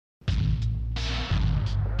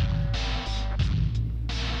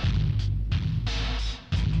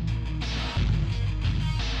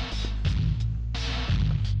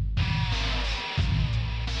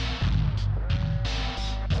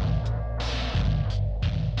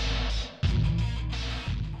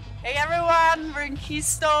everyone, we're in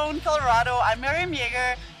Keystone, Colorado. I'm Miriam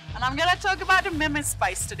Yeager, and I'm gonna talk about the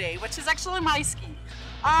mimispice today, which is actually my ski.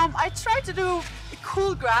 I tried to do a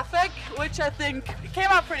cool graphic, which I think came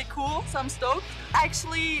out pretty cool, so I'm stoked. I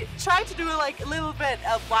actually tried to do like a little bit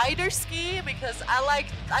a wider ski because I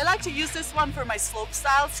like to use this one for my slope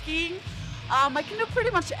style skiing. I can do pretty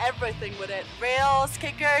much everything with it. Rails,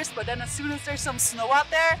 kickers, but then as soon as there's some snow out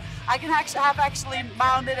there, I can actually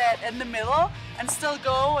mounted it in the middle and still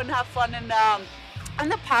go and have fun in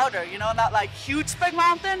the powder, you know, not like huge big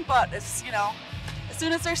mountain, but it's, you know, as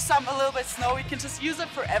soon as there's a little bit snow, you can just use it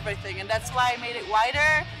for everything, and that's why I made it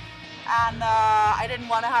wider. And I didn't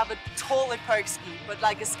want to have a totally perk ski, but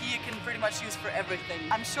like a ski you can pretty much use for everything.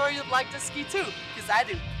 I'm sure you'd like this ski too, because I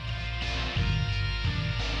do.